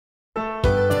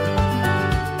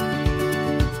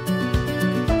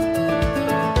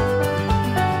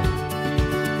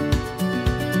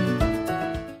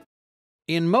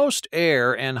In most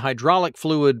air and hydraulic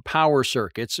fluid power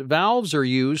circuits, valves are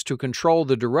used to control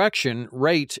the direction,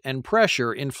 rate, and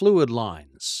pressure in fluid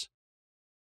lines.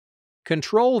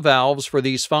 Control valves for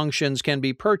these functions can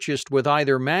be purchased with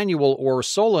either manual or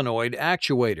solenoid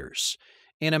actuators.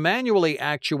 In a manually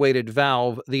actuated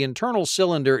valve, the internal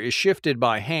cylinder is shifted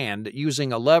by hand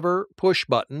using a lever, push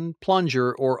button,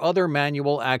 plunger, or other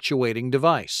manual actuating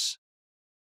device.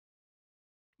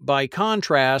 By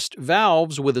contrast,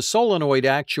 valves with a solenoid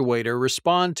actuator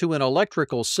respond to an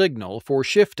electrical signal for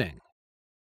shifting.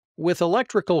 With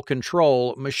electrical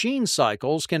control, machine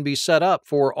cycles can be set up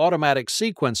for automatic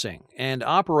sequencing, and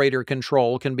operator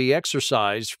control can be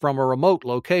exercised from a remote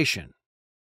location.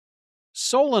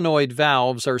 Solenoid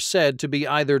valves are said to be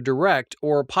either direct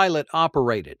or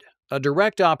pilot-operated. A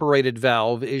direct-operated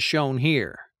valve is shown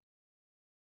here.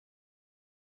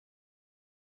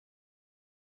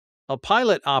 A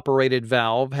pilot-operated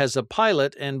valve has a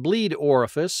pilot and bleed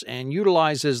orifice and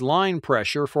utilizes line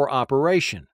pressure for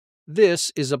operation. This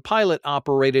is a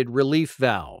pilot-operated relief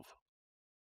valve.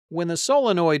 When the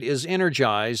solenoid is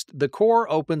energized, the core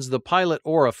opens the pilot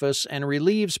orifice and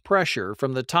relieves pressure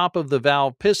from the top of the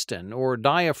valve piston or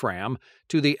diaphragm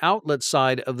to the outlet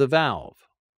side of the valve.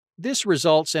 This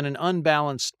results in an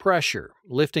unbalanced pressure,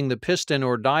 lifting the piston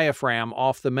or diaphragm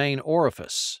off the main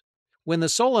orifice. When the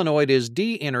solenoid is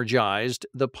de-energized,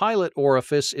 the pilot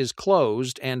orifice is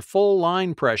closed and full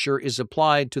line pressure is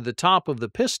applied to the top of the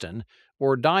piston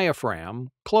or diaphragm,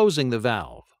 closing the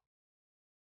valve.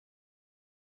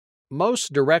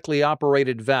 Most directly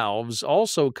operated valves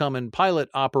also come in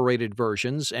pilot-operated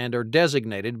versions and are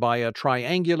designated by a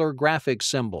triangular graphic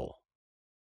symbol.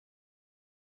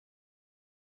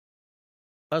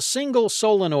 A single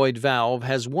solenoid valve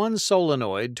has one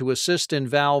solenoid to assist in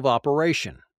valve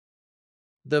operation.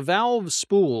 The valve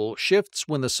spool shifts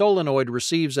when the solenoid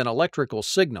receives an electrical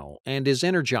signal and is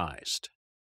energized.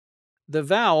 The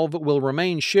valve will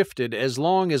remain shifted as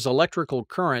long as electrical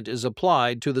current is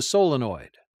applied to the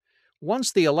solenoid.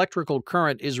 Once the electrical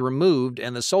current is removed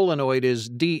and the solenoid is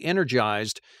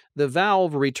de-energized, the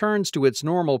valve returns to its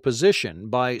normal position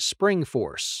by spring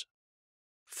force.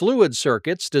 Fluid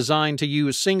circuits designed to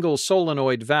use single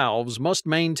solenoid valves must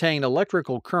maintain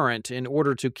electrical current in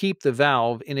order to keep the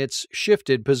valve in its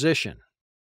shifted position.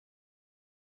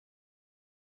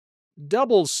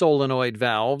 Double solenoid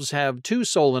valves have two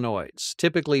solenoids,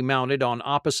 typically mounted on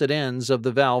opposite ends of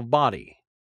the valve body.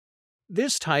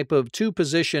 This type of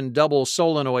two-position double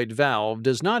solenoid valve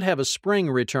does not have a spring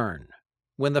return.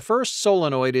 When the first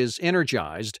solenoid is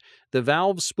energized, the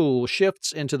valve spool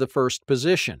shifts into the first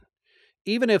position.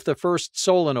 Even if the first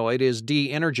solenoid is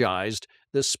de-energized,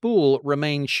 the spool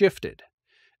remains shifted.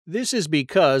 This is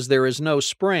because there is no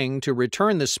spring to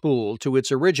return the spool to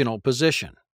its original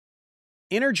position.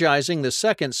 Energizing the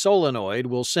second solenoid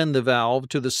will send the valve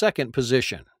to the second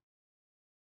position.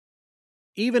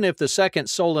 Even if the second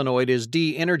solenoid is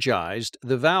de-energized,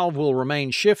 the valve will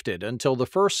remain shifted until the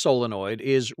first solenoid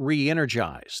is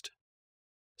re-energized.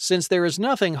 Since there is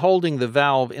nothing holding the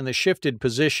valve in the shifted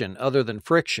position other than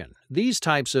friction, these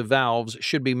types of valves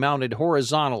should be mounted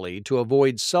horizontally to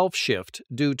avoid self-shift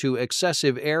due to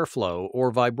excessive airflow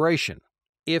or vibration.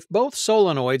 If both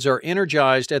solenoids are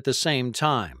energized at the same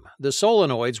time, the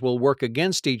solenoids will work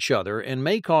against each other and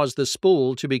may cause the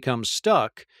spool to become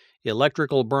stuck,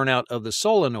 electrical burnout of the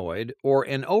solenoid, or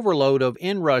an overload of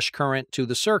inrush current to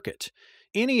the circuit,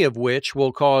 any of which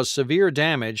will cause severe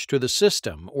damage to the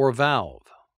system or valve.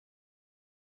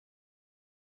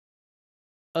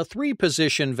 A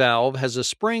three-position valve has a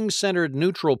spring-centered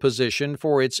neutral position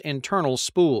for its internal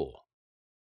spool.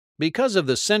 Because of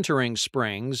the centering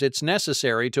springs, it's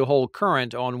necessary to hold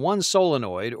current on one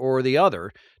solenoid or the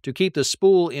other to keep the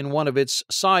spool in one of its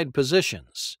side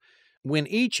positions. When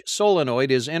each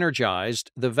solenoid is energized,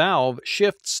 the valve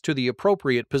shifts to the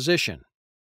appropriate position.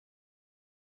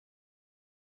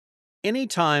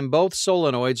 Anytime both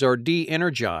solenoids are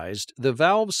de-energized, the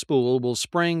valve spool will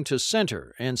spring to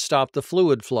center and stop the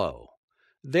fluid flow.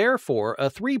 Therefore, a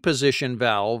three-position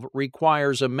valve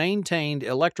requires a maintained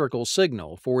electrical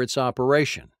signal for its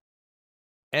operation.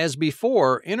 As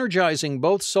before, energizing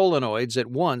both solenoids at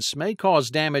once may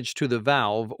cause damage to the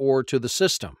valve or to the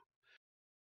system.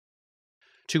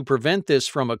 To prevent this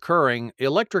from occurring,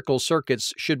 electrical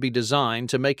circuits should be designed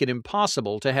to make it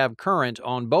impossible to have current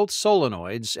on both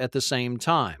solenoids at the same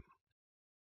time.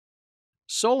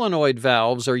 Solenoid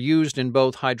valves are used in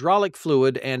both hydraulic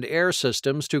fluid and air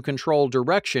systems to control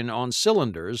direction on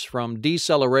cylinders from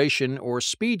deceleration or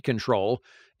speed control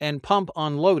and pump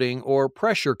unloading or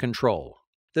pressure control.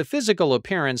 The physical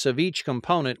appearance of each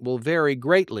component will vary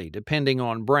greatly depending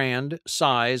on brand,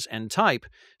 size, and type,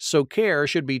 so care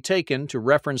should be taken to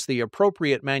reference the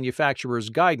appropriate manufacturer's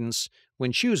guidance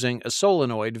when choosing a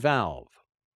solenoid valve.